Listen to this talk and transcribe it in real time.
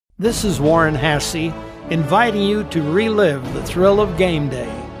This is Warren Hassey, inviting you to relive the thrill of game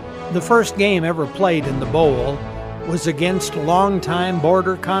day. The first game ever played in the Bowl was against longtime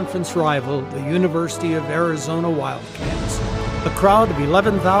border conference rival, the University of Arizona Wildcats. A crowd of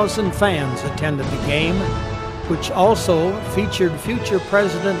 11,000 fans attended the game, which also featured future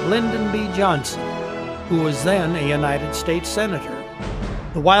President Lyndon B. Johnson, who was then a United States Senator.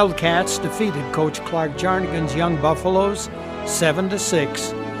 The Wildcats defeated Coach Clark Jarnigan's young Buffaloes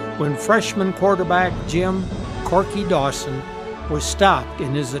 7-6 when freshman quarterback Jim "Corky" Dawson was stopped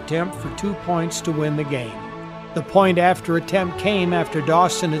in his attempt for 2 points to win the game. The point-after attempt came after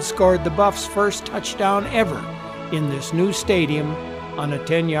Dawson had scored the Buffs' first touchdown ever in this new stadium on a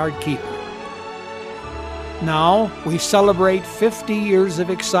 10-yard keeper. Now we celebrate 50 years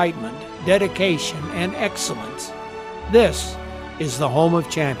of excitement, dedication, and excellence. This is the home of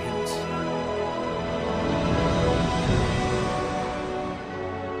champions.